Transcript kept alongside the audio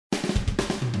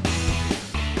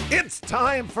It's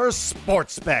time for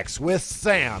Sports Specs with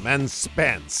Sam and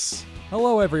Spence.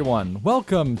 Hello, everyone.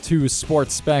 Welcome to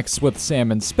Sports Specs with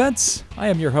Sam and Spence. I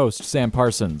am your host, Sam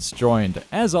Parsons, joined,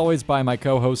 as always, by my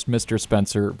co-host, Mr.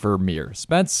 Spencer Vermeer.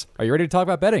 Spence, are you ready to talk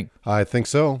about betting? I think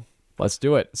so. Let's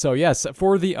do it. So, yes,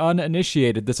 for the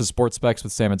uninitiated, this is Sports Specs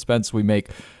with Sam and Spence. We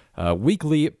make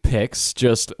weekly picks,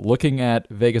 just looking at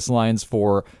Vegas lines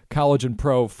for college and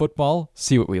pro football,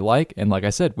 see what we like, and like I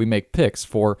said, we make picks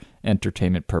for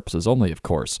entertainment purposes only, of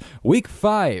course. Week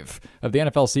 5 of the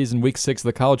NFL season, Week 6 of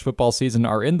the college football season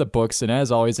are in the books, and as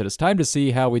always, it is time to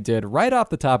see how we did right off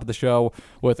the top of the show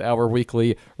with our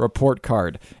weekly report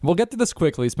card. We'll get to this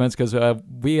quickly, Spence, because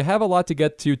we have a lot to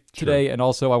get to today, and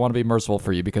also I want to be merciful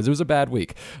for you because it was a bad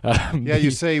week. Yeah, you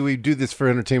say we do this for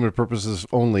entertainment purposes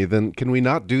only, then can we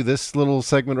not do this little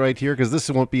segment right here? Because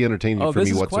this won't be entertaining for me whatsoever.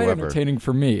 This is quite entertaining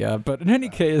for me, but in any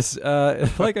case,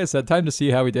 like I said, time to see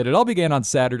how we did. It all began on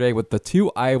Saturday with the two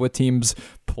Iowa teams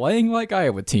playing like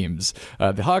Iowa teams.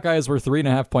 The Hawkeyes were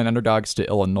 3.5-point underdogs to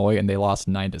Illinois, and they lost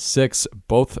 9-6.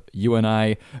 Both you and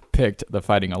I picked the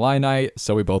Fighting Illini,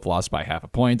 so we both lost by half a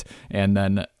point. And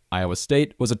then Iowa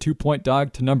State was a 2-point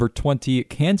dog to number 20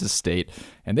 Kansas State,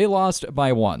 and they lost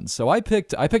by 1. So I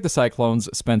picked the Cyclones.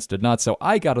 Spence did not, so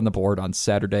I got on the board on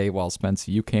Saturday while Spence,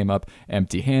 you came up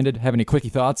empty-handed. Have any quickie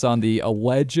thoughts on the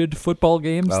alleged football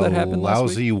games that happened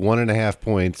last week? Lousy 1.5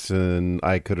 points, and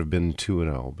I could have been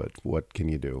 2-0, but what can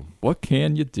you do? What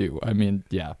can you do? I mean,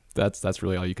 yeah, that's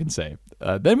really all you can say.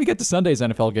 Then we get to Sunday's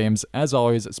NFL games. As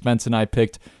always, Spence and I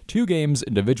picked 2 games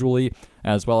individually,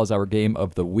 as well as our game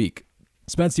of the week.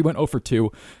 Spence, you went 0 for 2.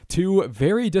 2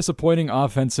 very disappointing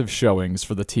offensive showings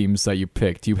for the teams that you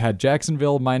picked. You had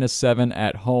Jacksonville -7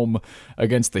 at home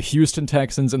against the Houston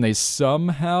Texans, and they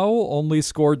somehow only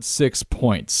scored 6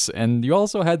 points. And you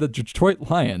also had the Detroit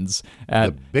Lions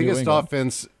at the biggest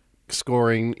offense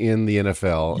scoring in the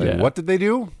NFL. Yeah. And what did they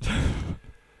do?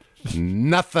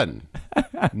 Nothing.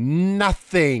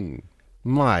 Nothing.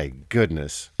 My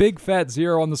goodness. Big fat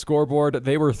 0 on the scoreboard.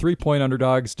 They were 3-point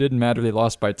underdogs. Didn't matter. They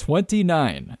lost by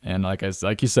 29. And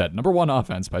like you said, number 1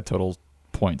 offense by total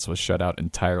points was shut out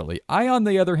entirely. I, on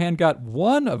the other hand, got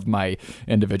one of my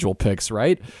individual picks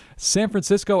right. San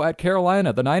Francisco at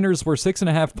Carolina. The Niners were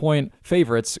 6.5-point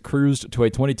favorites, cruised to a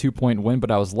 22-point win,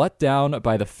 but I was let down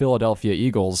by the Philadelphia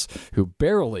Eagles, who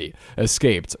barely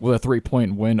escaped with a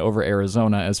 3-point win over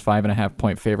Arizona as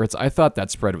 5.5-point favorites. I thought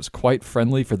that spread was quite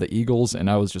friendly for the Eagles,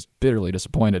 and I was just bitterly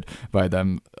disappointed by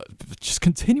them just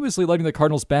continuously letting the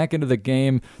Cardinals back into the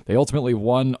game. They ultimately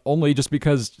won only just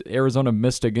because Arizona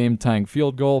missed a game-tying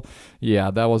field goal.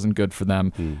 Yeah, that wasn't good for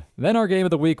them. Then our game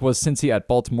of the week was Cincy at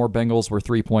Baltimore. Bengals were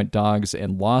 3-point dogs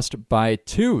and lost by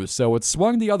 2. So it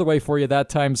swung the other way for you that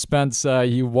time, Spence.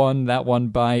 You won that one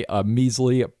by a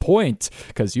measly point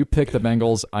because you picked the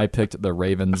Bengals. I picked the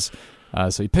Ravens.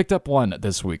 So you picked up 1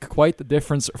 this week. Quite the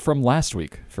difference from last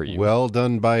week for you. Well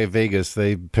done by Vegas.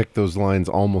 They picked those lines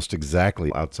almost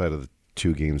exactly outside of the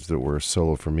 2 games that were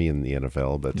solo for me in the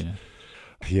NFL. But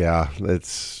yeah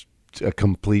it's a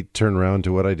complete turnaround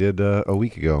to what I did a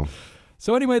week ago.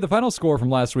 So anyway, the final score from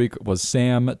last week was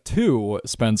Sam 2,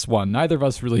 Spence 1. Neither of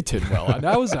us really did well.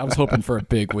 I was hoping for a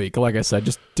big week. Like I said,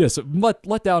 just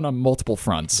let down on multiple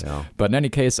fronts. Yeah. But in any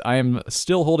case, I am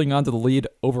still holding on to the lead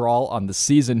overall on the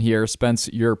season here. Spence,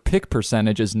 your pick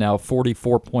percentage is now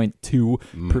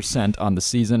 44.2% on the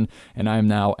season, and I am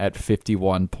now at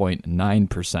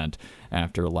 51.9%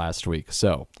 after last week.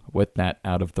 So with that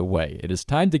out of the way, it is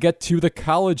time to get to the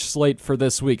college slate for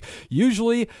this week.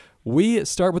 Usually, we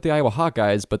start with the Iowa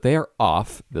Hawkeyes, but they are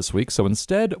off this week, so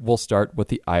instead we'll start with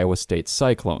the Iowa State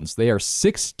Cyclones. They are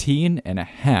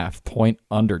 16.5-point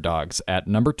underdogs at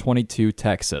number 22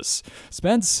 Texas.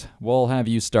 Spence, we'll have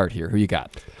you start here. Who you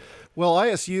got? Well,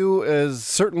 ISU is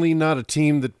certainly not a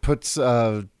team that puts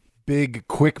big,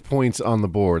 quick points on the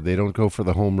board. They don't go for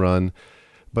the home run.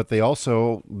 But they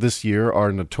also, this year, are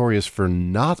notorious for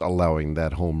not allowing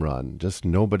that home run. Just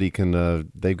nobody can,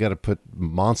 they've got to put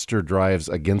monster drives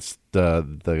against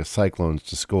the Cyclones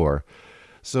to score.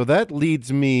 So that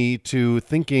leads me to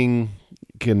thinking,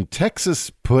 can Texas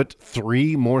put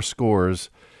 3 more scores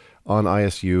on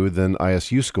ISU than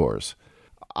ISU scores?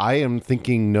 I am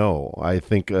thinking no. I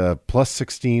think plus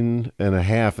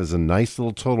 16.5 is a nice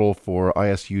little total for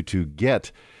ISU to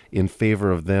get in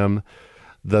favor of them.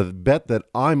 The bet that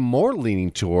I'm more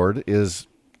leaning toward is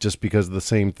just because of the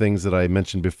same things that I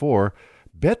mentioned before.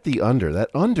 Bet the under. That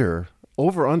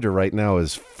over-under right now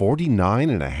is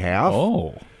 49.5.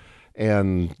 Oh.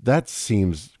 And that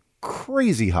seems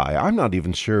crazy high. I'm not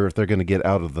even sure if they're going to get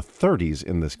out of the 30s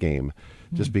in this game.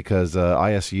 just because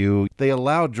ISU, they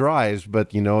allow drives,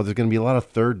 but, there's going to be a lot of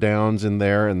third downs in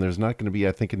there, and there's not going to be,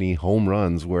 I think, any home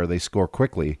runs where they score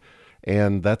quickly.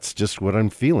 And that's just what I'm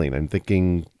feeling. I'm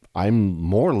thinking I'm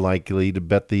more likely to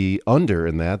bet the under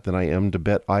in that than I am to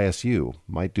bet ISU.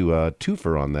 Might do a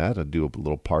twofer on that. I'd do a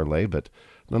little parlay, but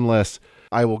nonetheless,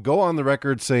 I will go on the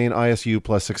record saying ISU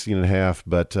plus 16.5,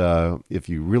 but if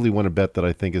you really want to bet that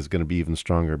I think is going to be even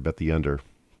stronger, bet the under.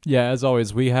 Yeah, as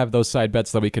always, we have those side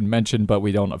bets that we can mention, but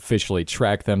we don't officially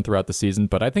track them throughout the season.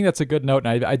 But I think that's a good note.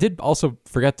 And I did also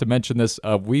forget to mention this.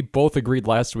 We both agreed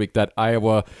last week that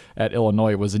Iowa at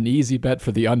Illinois was an easy bet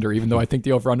for the under, even though I think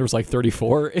the over-under was like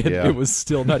 34. It was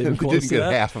still not even close to that. Didn't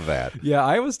get half of that. Yeah,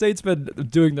 Iowa State's been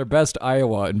doing their best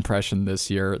Iowa impression this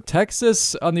year.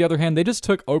 Texas, on the other hand, they just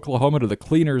took Oklahoma to the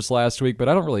cleaners last week, but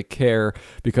I don't really care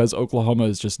because Oklahoma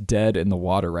is just dead in the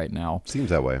water right now. Seems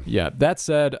that way. Yeah, that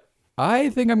said, I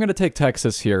think I'm going to take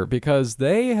Texas here because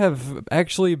they have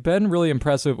actually been really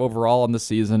impressive overall on the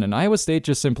season, and Iowa State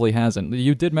just simply hasn't.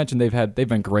 You did mention they've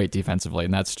been great defensively,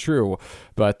 and that's true,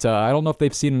 but I don't know if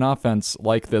they've seen an offense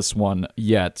like this one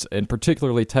yet, and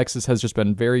particularly Texas has just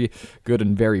been very good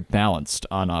and very balanced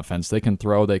on offense. They can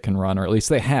throw, they can run, or at least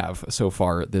they have so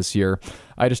far this year.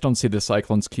 I just don't see the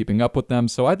Cyclones keeping up with them,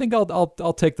 so I think I'll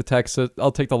take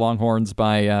the Longhorns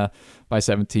by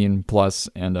 17 plus,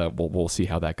 and we'll see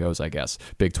how that goes, I guess.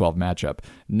 Big 12 matchup.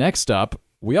 Next up,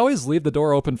 we always leave the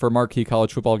door open for marquee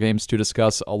college football games to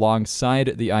discuss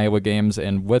alongside the Iowa games,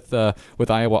 and with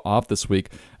Iowa off this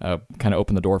week, kind of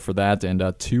open the door for that,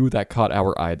 and two that caught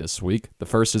our eye this week. The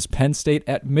first is Penn State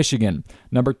at Michigan.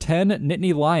 Number 10,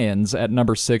 Nittany Lions at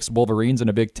number 6, Wolverines in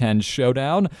a Big Ten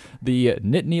showdown. The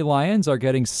Nittany Lions are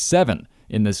getting 7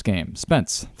 in this game.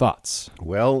 Spence, thoughts?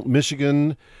 Well,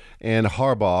 Michigan and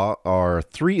Harbaugh are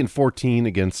 3-14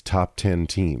 against top 10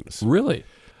 teams. Really?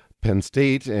 Penn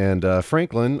State and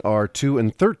Franklin are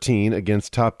 2-13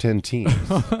 against top 10 teams.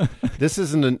 This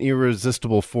isn't an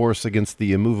irresistible force against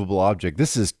the immovable object.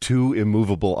 This is two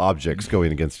immovable objects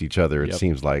going against each other, it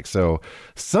seems like. So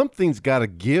something's got to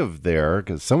give there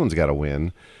because someone's got to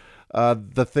win.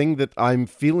 The thing that I'm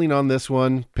feeling on this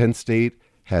one, Penn State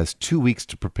has 2 weeks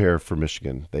to prepare for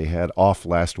Michigan. They had off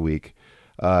last week.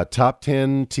 Top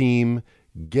 10 team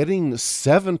getting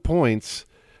 7 points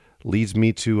leads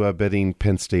me to betting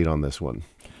Penn State on this one.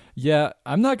 Yeah,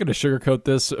 I'm not going to sugarcoat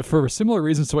this. For similar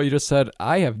reasons to what you just said,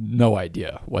 I have no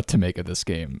idea what to make of this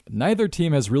game. Neither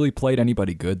team has really played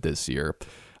anybody good this year.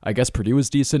 I guess Purdue was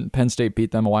decent. Penn State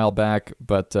beat them a while back,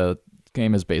 but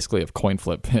game is basically a coin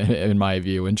flip in my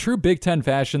view. In true Big Ten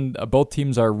fashion, both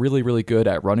teams are really, really good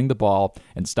at running the ball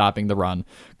and stopping the run.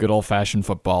 Good old-fashioned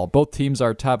football. Both teams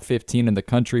are top 15 in the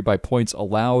country by points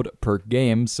allowed per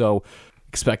game, so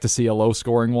expect to see a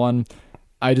low-scoring one.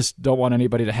 I just don't want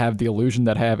anybody to have the illusion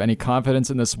that I have any confidence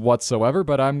in this whatsoever,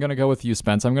 but I'm going to go with you,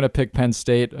 Spence. I'm going to pick Penn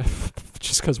State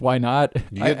just because why not?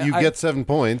 You get 7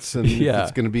 points, and if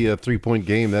it's going to be a 3-point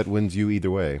game, that wins you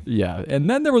either way. Yeah, and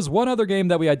then there was one other game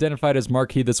that we identified as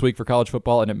marquee this week for college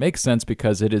football, and it makes sense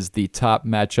because it is the top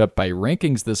matchup by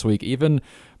rankings this week, even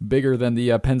bigger than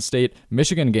the Penn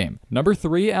State-Michigan game. Number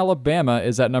 3, Alabama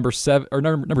is at number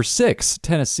 6,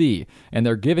 Tennessee, and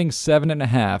they're giving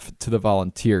 7.5 to the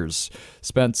Volunteers.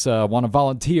 Spence, want to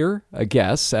volunteer a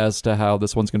guess as to how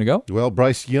this one's going to go? Well,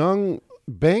 Bryce Young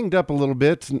banged up a little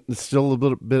bit. It's still a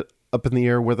little bit up in the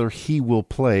air whether he will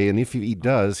play, and if he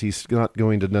does, he's not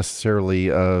going to necessarily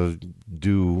he's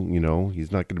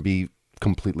not going to be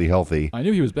completely healthy. I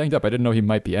knew he was banged up. I didn't know he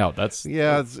might be out.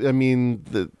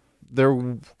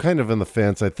 They're kind of on the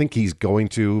fence. I think he's going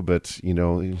to, but,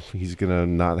 he's going to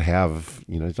not have,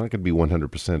 he's not going to be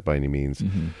 100% by any means.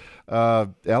 Mm-hmm.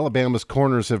 Alabama's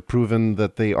corners have proven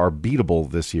that they are beatable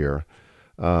this year,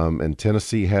 and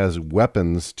Tennessee has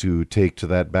weapons to take to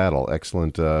that battle.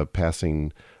 Excellent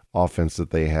passing offense that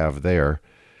they have there.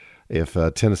 If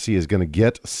Tennessee is going to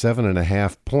get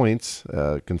 7.5 points,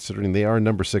 considering they are a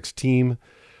number 6 team,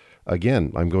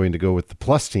 again, I'm going to go with the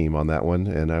plus team on that one,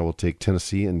 and I will take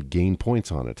Tennessee and gain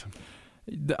points on it.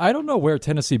 I don't know where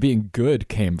Tennessee being good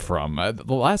came from.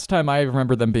 The last time I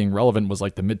remember them being relevant was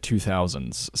like the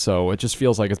mid-2000s, so it just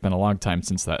feels like it's been a long time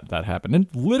since that happened. And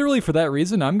literally for that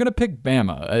reason, I'm going to pick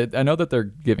Bama. I know that they're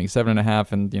giving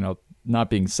 7.5, and not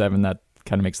being 7, that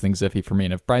kind of makes things iffy for me.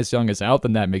 And if Bryce Young is out,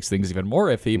 then that makes things even more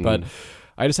iffy, but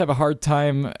I just have a hard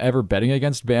time ever betting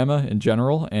against Bama in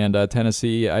general, and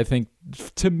Tennessee, I think,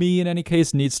 to me in any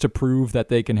case, needs to prove that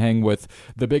they can hang with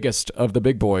the biggest of the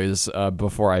big boys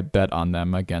before I bet on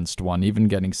them against one, even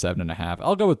getting 7.5.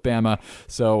 I'll go with Bama.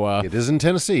 So it is in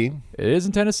Tennessee. It is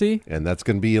in Tennessee. And that's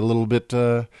going to be a little bit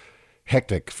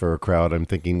hectic for a crowd, I'm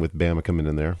thinking, with Bama coming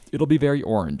in there. It'll be very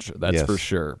orange, that's for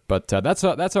sure. But that's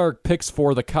our picks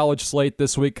for the college slate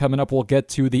this week. Coming up, we'll get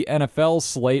to the NFL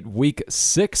slate, Week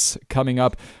 6 coming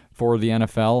up for the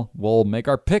NFL. We'll make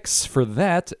our picks for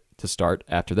that to start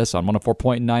after this on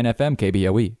 104.9 FM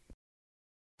KBOE.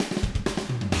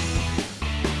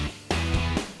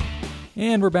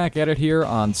 And we're back at it here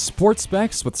on Sports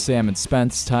Specs with Sam and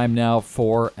Spence. Time now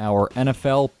for our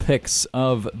NFL picks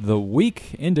of the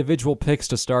week. Individual picks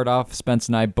to start off. Spence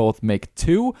and I both make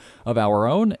 2 of our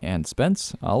own. And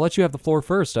Spence, I'll let you have the floor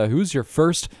first. Who's your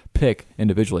first pick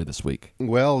individually this week?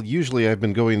 Well, usually I've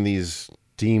been going these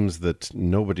teams that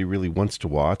nobody really wants to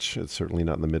watch. It's certainly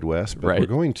not in the Midwest, but we're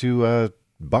going to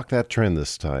buck that trend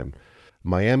this time.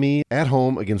 Miami at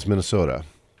home against Minnesota.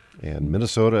 And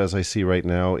Minnesota, as I see right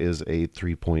now, is a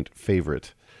 3-point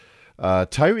favorite.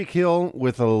 Tyreek Hill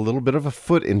with a little bit of a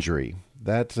foot injury.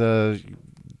 That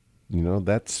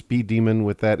speed demon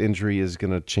with that injury is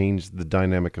going to change the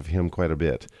dynamic of him quite a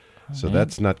bit. So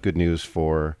that's not good news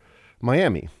for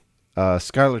Miami.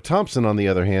 Skylar Thompson, on the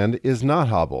other hand, is not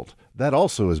hobbled. That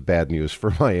also is bad news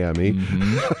for Miami.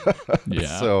 Mm-hmm.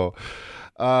 Yeah. So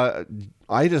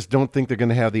I just don't think they're going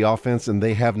to have the offense, and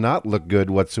they have not looked good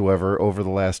whatsoever over the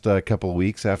last couple of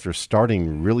weeks after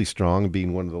starting really strong,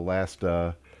 being one of the last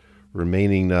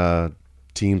remaining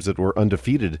teams that were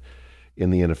undefeated in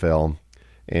the NFL.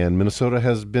 And Minnesota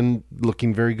has been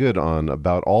looking very good on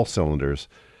about all cylinders.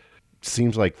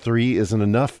 Seems like 3 isn't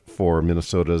enough for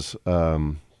Minnesota's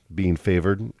being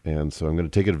favored, and so I'm going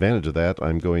to take advantage of that.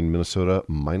 I'm going Minnesota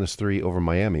 -3 over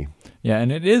Miami. Yeah,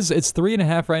 and it's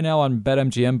 3.5 right now on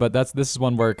BetMGM, but this is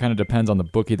one where it kind of depends on the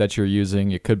bookie that you're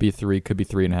using. It could be 3, could be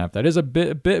 3.5. That is a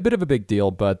bit of a big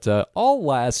deal, but all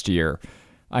last year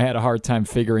I had a hard time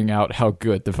figuring out how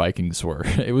good the Vikings were.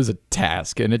 It was a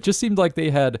task, and it just seemed like they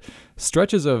had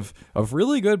stretches of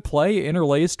really good play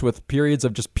interlaced with periods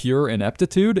of just pure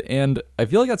ineptitude, and I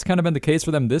feel like that's kind of been the case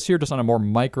for them this year, just on a more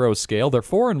micro scale. They're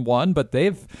 4-1, but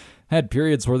they've had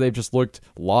periods where they've just looked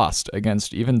lost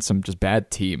against even some just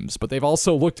bad teams, but they've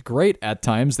also looked great at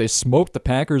times. They smoked the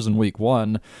Packers in Week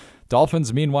 1.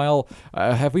 Dolphins, meanwhile,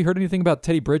 have we heard anything about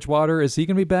Teddy Bridgewater? Is he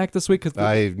going to be back this week?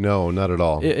 No, not at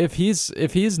all. If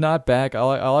he's not back,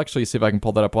 I'll actually see if I can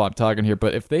pull that up while I'm talking here.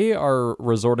 But if they are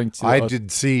resorting to... I did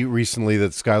see recently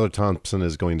that Skylar Thompson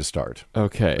is going to start.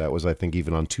 Okay. That was, I think,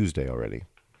 even on Tuesday already.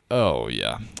 Oh,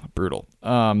 yeah. Brutal.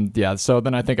 Yeah, so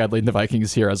then I think I'd lead the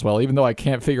Vikings here as well, even though I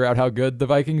can't figure out how good the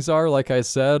Vikings are. Like I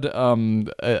said,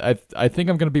 I think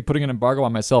I'm going to be putting an embargo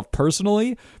on myself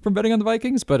personally from betting on the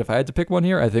Vikings, but if I had to pick one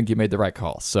here, I think you made the right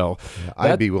call. So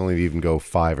I'd be willing to even go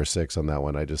 5 or 6 on that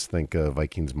one. I just think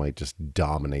Vikings might just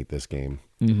dominate this game.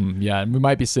 Mm-hmm. Yeah, and we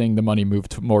might be seeing the money move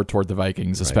more toward the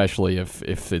Vikings, especially if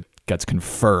it gets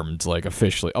confirmed, like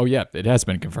officially. Oh, yeah, it has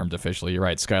been confirmed officially. You're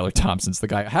right. Skylar Thompson's the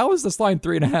guy. How is this line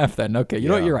 3.5 then? Okay, you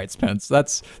know what? You're right, Spence.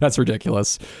 That's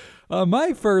ridiculous.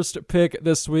 My first pick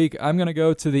this week, I'm going to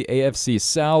go to the AFC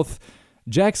South.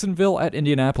 Jacksonville at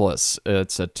Indianapolis.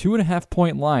 It's a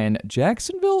 2.5-point line.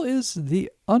 Jacksonville is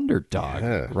the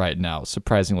underdog right now,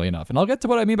 surprisingly enough. And I'll get to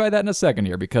what I mean by that in a second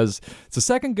here, because it's the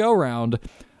second go-round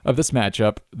of this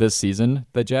matchup this season.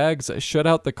 The Jags shut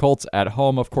out the Colts at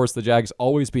home. Of course, the Jags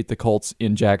always beat the Colts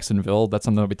in Jacksonville. That's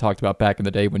something that we talked about back in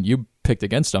the day when you picked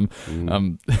against them.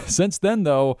 Since then,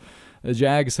 though, the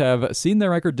Jags have seen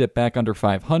their record dip back under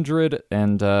 500,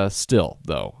 and still,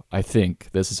 though, I think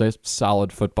this is a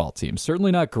solid football team.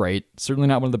 Certainly not great, certainly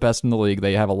not one of the best in the league.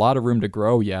 They have a lot of room to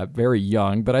grow, very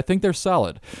young, but I think they're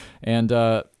solid. And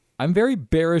I'm very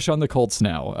bearish on the Colts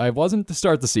now. I wasn't to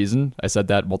start the season. I said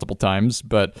that multiple times,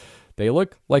 but they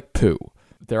look like poo.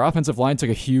 Their offensive line took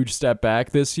a huge step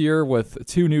back this year with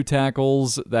 2 new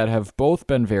tackles that have both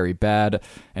been very bad,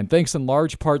 and thanks in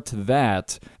large part to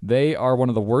that, they are one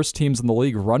of the worst teams in the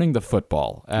league running the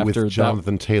football. After with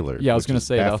Jonathan Taylor. Yeah, I was going to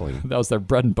say that was their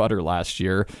bread and butter last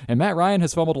year, and Matt Ryan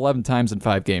has fumbled 11 times in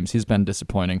 5 games. He's been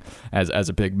disappointing as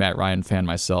a big Matt Ryan fan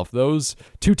myself. Those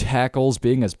 2 tackles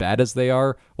being as bad as they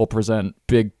are will present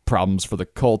big problems for the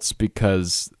Colts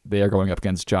because they are going up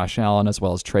against Josh Allen as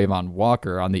well as Trayvon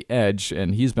Walker on the edge,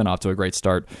 and he's been off to a great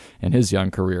start in his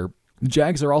young career. The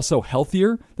Jags are also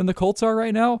healthier than the Colts are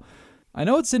right now. I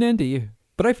know it's in Indy,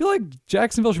 but I feel like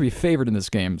Jacksonville should be favored in this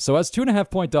game. So as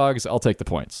 2.5-point dogs, I'll take the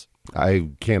points. I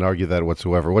can't argue that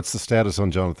whatsoever. What's the status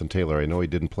on Jonathan Taylor? I know he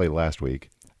didn't play last week.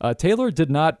 Taylor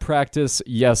did not practice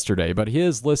yesterday, but he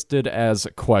is listed as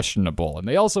questionable. And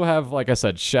they also have, like I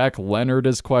said, Shaq Leonard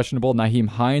is questionable, Nyheim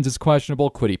Hines is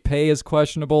questionable, Kwity Paye is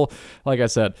questionable. Like I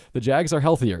said, the Jags are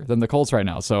healthier than the Colts right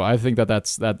now, so I think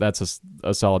that's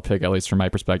a solid pick, at least from my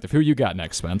perspective. Who you got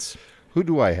next, Spence? Who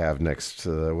do I have next?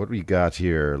 What do we got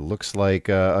here? Looks like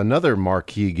another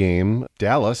marquee game.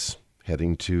 Dallas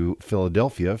heading to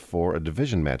Philadelphia for a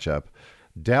division matchup.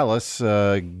 Dallas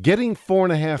getting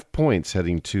 4.5 points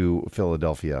heading to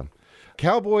Philadelphia.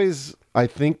 Cowboys, I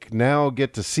think, now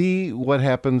get to see what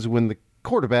happens when the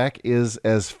quarterback is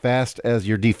as fast as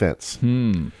your defense.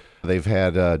 They've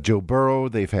had Joe Burrow.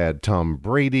 They've had Tom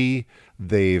Brady.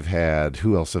 They've had,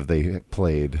 who else have they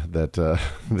played?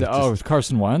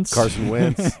 Carson Wentz. Carson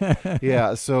Wentz.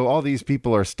 Yeah, so all these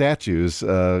people are statues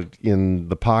in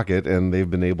the pocket, and they've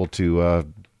been able to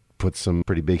put some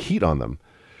pretty big heat on them.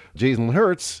 Jalen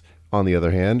Hurts, on the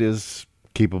other hand, is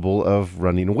capable of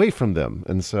running away from them.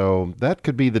 And so that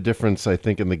could be the difference, I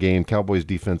think, in the game. Cowboys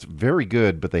defense, very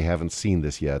good, but they haven't seen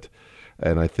this yet.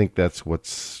 And I think that's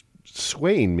what's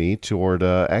swaying me toward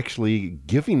actually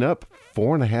giving up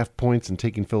 4.5 points and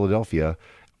taking Philadelphia.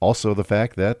 Also the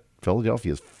fact that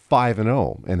Philadelphia is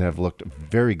 5-0 and have looked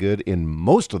very good in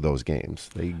most of those games.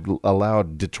 They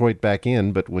allowed Detroit back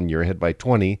in, but when you're ahead by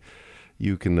 20,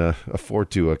 you can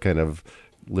afford to kind of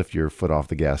lift your foot off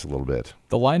the gas a little bit.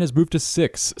 The line has moved to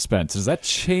 6, Spence. Does that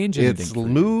change anything? It's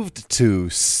moved to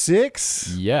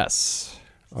 6? Yes.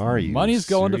 Are you Money's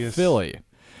going to Philly.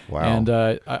 Wow. And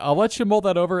I'll let you mull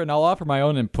that over, and I'll offer my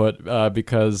own input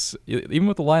because even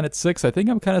with the line at 6, I think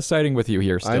I'm kind of siding with you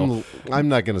here still. I'm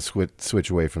not going to switch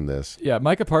away from this. Yeah,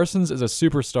 Micah Parsons is a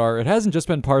superstar. It hasn't just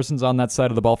been Parsons on that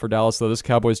side of the ball for Dallas, though. This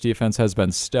Cowboys defense has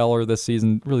been stellar this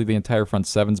season. Really, the entire front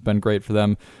seven's been great for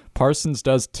them. Parsons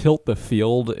does tilt the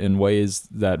field in ways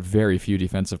that very few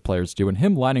defensive players do, and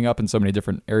him lining up in so many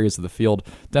different areas of the field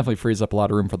definitely frees up a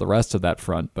lot of room for the rest of that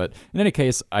front. But in any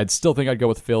case, I'd still think I'd go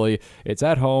with Philly. It's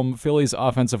at home. Philly's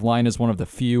offensive line is one of the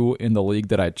few in the league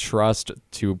that I trust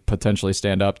to potentially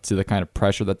stand up to the kind of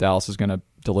pressure that Dallas is going to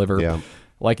deliver. Yeah.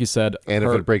 Like you said. And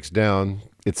if it breaks down,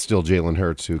 it's still Jalen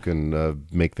Hurts who can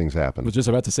make things happen. I was just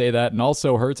about to say that. And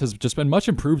also, Hurts has just been much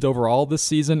improved overall this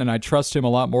season, and I trust him a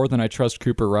lot more than I trust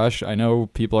Cooper Rush. I know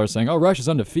people are saying, Rush is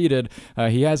undefeated.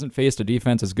 He hasn't faced a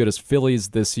defense as good as Philly's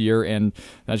this year, and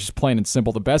that's just plain and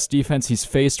simple. The best defense he's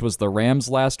faced was the Rams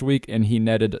last week, and he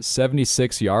netted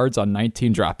 76 yards on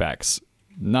 19 dropbacks.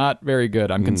 Not very good.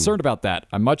 I'm concerned about that.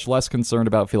 I'm much less concerned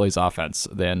about Philly's offense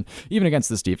than even against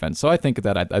this defense. So I think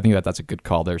that's a good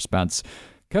call there, Spence.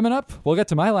 Coming up, we'll get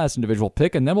to my last individual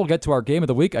pick, and then we'll get to our game of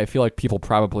the week. I feel like people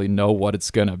probably know what it's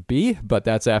going to be, but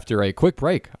that's after a quick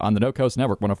break on the No Coast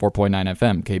Network, 104.9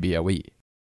 FM, KBOE.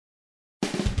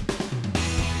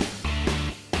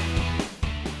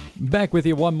 Back with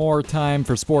you one more time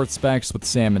for Sports Facts with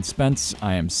Sam and Spence.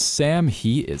 I am Sam,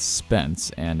 he is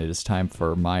Spence, and it is time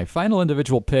for my final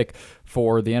individual pick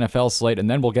for the NFL slate, and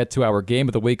then we'll get to our game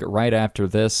of the week right after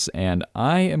this. And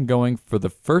I am going for the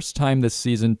first time this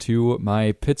season to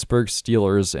my Pittsburgh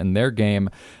Steelers and their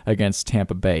game against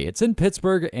Tampa Bay. It's in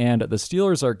Pittsburgh, and the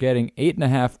Steelers are getting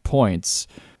 8.5 points.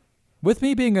 With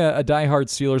me being a diehard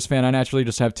Steelers fan, I naturally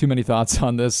just have too many thoughts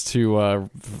on this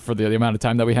for the amount of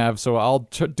time that we have, so I'll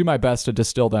do my best to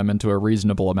distill them into a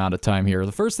reasonable amount of time here.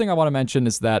 The first thing I want to mention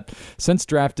is that since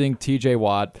drafting TJ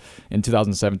Watt in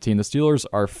 2017, the Steelers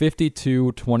are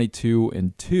 52, 22,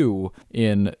 and 2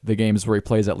 in the games where he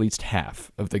plays at least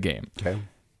half of the game. Okay.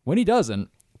 When he doesn't,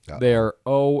 they are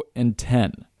 0 and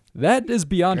 10. That is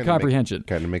beyond comprehension.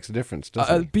 Kind of makes a difference,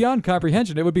 doesn't it? Beyond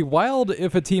comprehension. It would be wild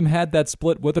if a team had that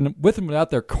split with and without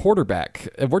their quarterback.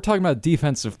 And we're talking about a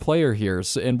defensive player here.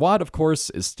 And Watt, of course,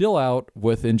 is still out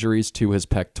with injuries to his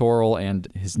pectoral and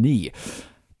his knee.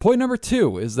 Point number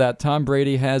 2 is that Tom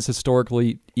Brady has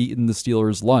historically eaten the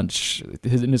Steelers' lunch.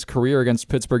 In his career against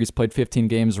Pittsburgh, he's played 15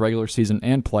 games, regular season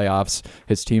and playoffs.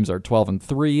 His teams are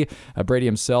 12-3. Brady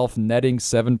himself netting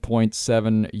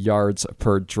 7.7 yards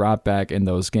per dropback in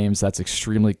those games. That's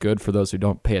extremely good for those who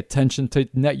don't pay attention to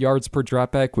net yards per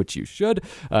dropback, which you should.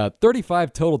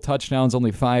 35 total touchdowns,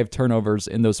 only 5 turnovers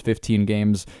in those 15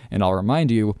 games. And I'll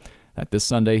remind you that this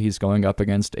Sunday he's going up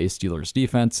against a Steelers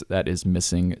defense that is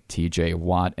missing TJ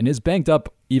Watt and is banked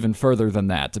up even further than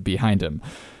that behind him.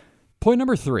 Point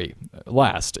number 3,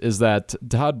 last, is that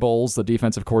Todd Bowles, the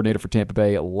defensive coordinator for Tampa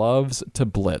Bay, loves to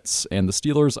blitz, and the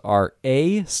Steelers are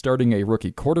A, starting a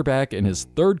rookie quarterback in his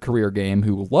 3rd career game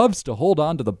who loves to hold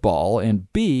on to the ball,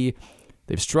 and B,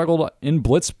 they've struggled in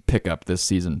blitz pickup this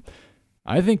season.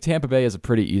 I think Tampa Bay is a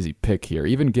pretty easy pick here,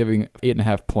 even giving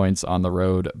 8.5 points on the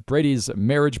road. Brady's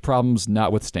marriage problems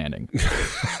notwithstanding.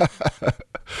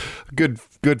 Good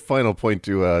final point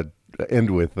to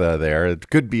end with there. It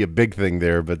could be a big thing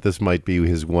there, but this might be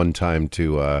his one time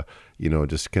to,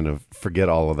 just kind of forget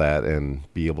all of that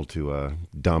and be able to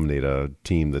dominate a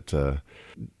team that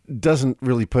doesn't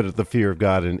really put the fear of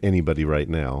God in anybody right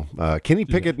now. Kenny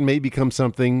Pickett may become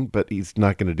something, but he's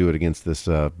not going to do it against this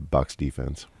Bucs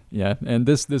defense. Yeah, and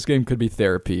this game could be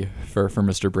therapy for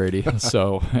Mr. Brady.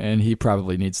 And he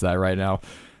probably needs that right now.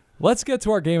 Let's get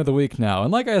to our game of the week now.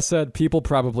 And like I said, people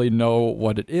probably know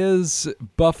what it is.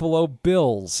 Buffalo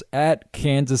Bills at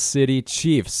Kansas City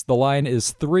Chiefs. The line is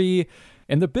 3,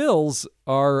 and the Bills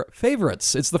are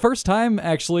favorites. It's the first time,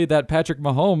 actually, that Patrick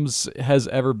Mahomes has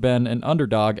ever been an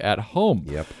underdog at home.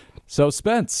 Yep. So,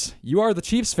 Spence, you are the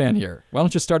Chiefs fan here. Why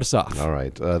don't you start us off? All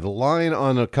right. The line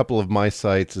on a couple of my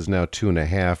sites is now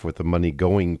 2.5, with the money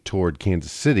going toward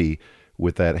Kansas City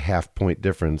with that half-point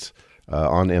difference.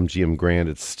 On MGM Grand,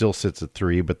 it still sits at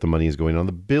 3, but the money is going on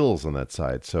the Bills on that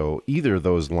side. So either of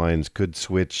those lines could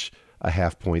switch a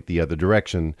half point the other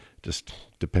direction. Just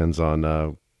depends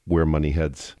on where money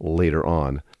heads later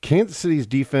on. Kansas City's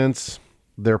defense,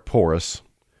 they're porous.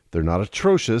 They're not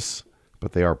atrocious,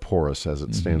 but they are porous as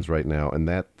it stands right now, and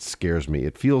that scares me.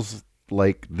 It feels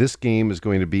like this game is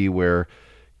going to be where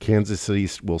Kansas City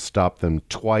will stop them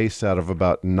twice out of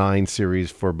about 9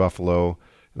 series for Buffalo,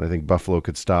 and I think Buffalo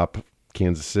could stop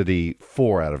Kansas City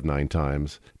 4 out of 9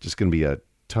 times. Just going to be a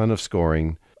ton of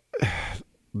scoring.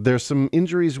 There's some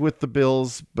injuries with the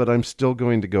Bills, but I'm still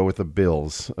going to go with the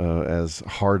Bills, as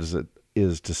hard as it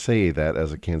is to say that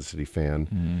as a Kansas City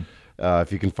fan.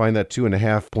 If you can find that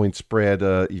 2.5 point spread,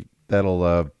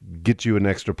 that'll get you an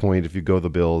extra point if you go the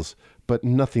Bills. But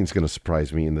nothing's going to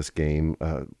surprise me in this game.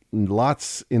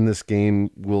 Lots in this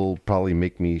game will probably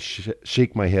make me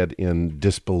shake my head in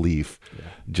disbelief,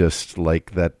 just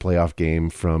like that playoff game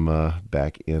from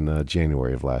back in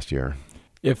January of last year.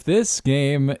 If this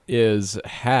game is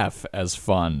half as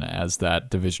fun as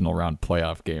that divisional round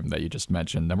playoff game that you just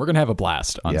mentioned, then we're going to have a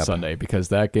blast on Sunday, because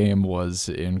that game was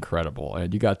incredible.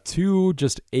 And you got 2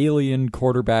 just alien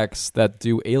quarterbacks that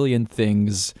do alien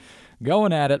things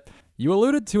going at it. You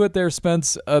alluded to it there,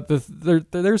 Spence.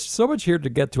 There's so much here to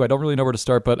get to. I don't really know where to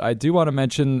start, but I do want to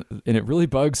mention, and it really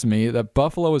bugs me, that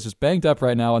Buffalo is just banged up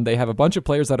right now, and they have a bunch of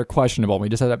players that are questionable. We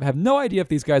just have no idea if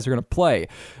these guys are going to play.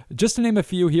 Just to name a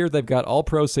few here, they've got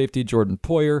all-pro safety Jordan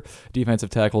Poyer,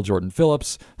 defensive tackle Jordan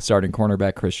Phillips, starting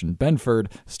cornerback Christian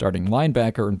Benford, starting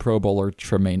linebacker and Pro Bowler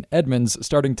Tremaine Edmonds,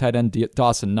 starting tight end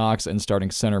Dawson Knox, and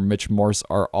starting center Mitch Morse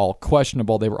are all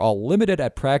questionable. They were all limited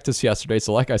at practice yesterday,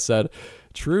 so like I said,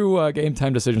 true game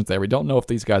time decisions there. We don't know if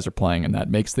these guys are playing, and that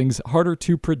makes things harder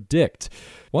to predict.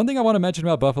 One thing I want to mention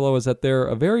about Buffalo is that they're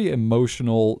a very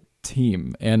emotional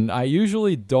team, and I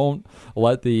usually don't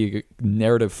let the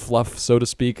narrative fluff, so to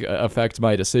speak, affect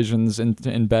my decisions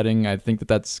in betting. I think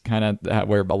that's kind of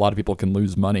where a lot of people can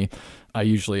lose money. I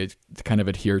usually kind of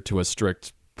adhere to a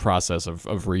strict process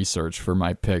of research for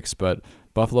my picks, but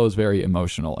Buffalo is very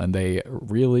emotional, and they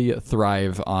really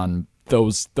thrive on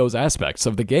those aspects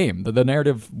of the game, the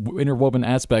narrative interwoven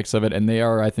aspects of it, and they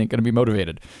are, I think, going to be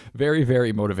motivated, very,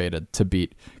 very motivated to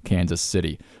beat Kansas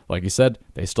City. Like you said,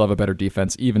 they still have a better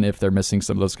defense, even if they're missing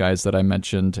some of those guys that I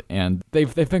mentioned, and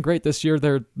they've been great this year.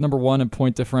 They're number 1 in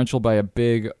point differential by a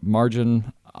big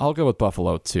margin. I'll go with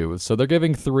Buffalo too. So they're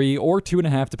giving 3 or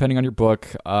 2.5, depending on your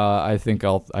book. I think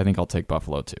I'll take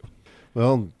Buffalo too.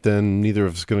 Well, then neither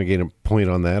of us is going to gain a point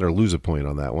on that or lose a point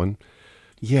on that one.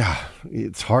 Yeah,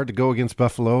 it's hard to go against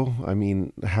Buffalo. I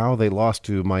mean, how they lost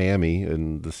to Miami,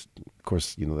 and this, of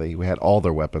course, they had all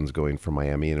their weapons going for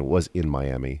Miami, and it was in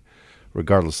Miami.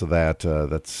 Regardless of that,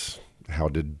 that's how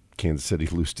did Kansas City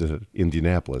lose to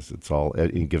Indianapolis? It's all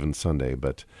any given Sunday.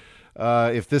 But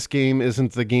if this game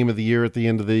isn't the game of the year at the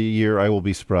end of the year, I will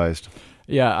be surprised.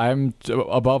 Yeah, I'm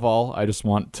above all, I just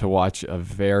want to watch a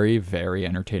very, very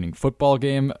entertaining football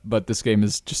game, but this game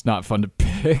is just not fun to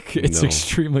pick. It's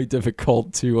extremely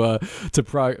difficult to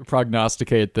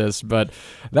prognosticate this, but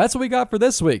that's what we got for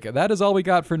this week. That is all we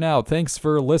got for now. Thanks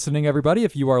for listening, everybody.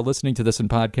 If you are listening to this in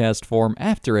podcast form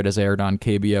after it has aired on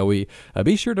KBOE,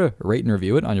 be sure to rate and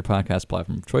review it on your podcast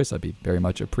platform of choice. That'd be very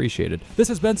much appreciated. This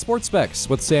has been Sports Specs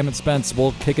with Sam and Spence.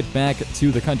 We'll kick it back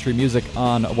to the country music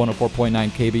on 104.9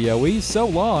 KBOE. So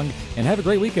long, and have a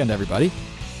great weekend, everybody.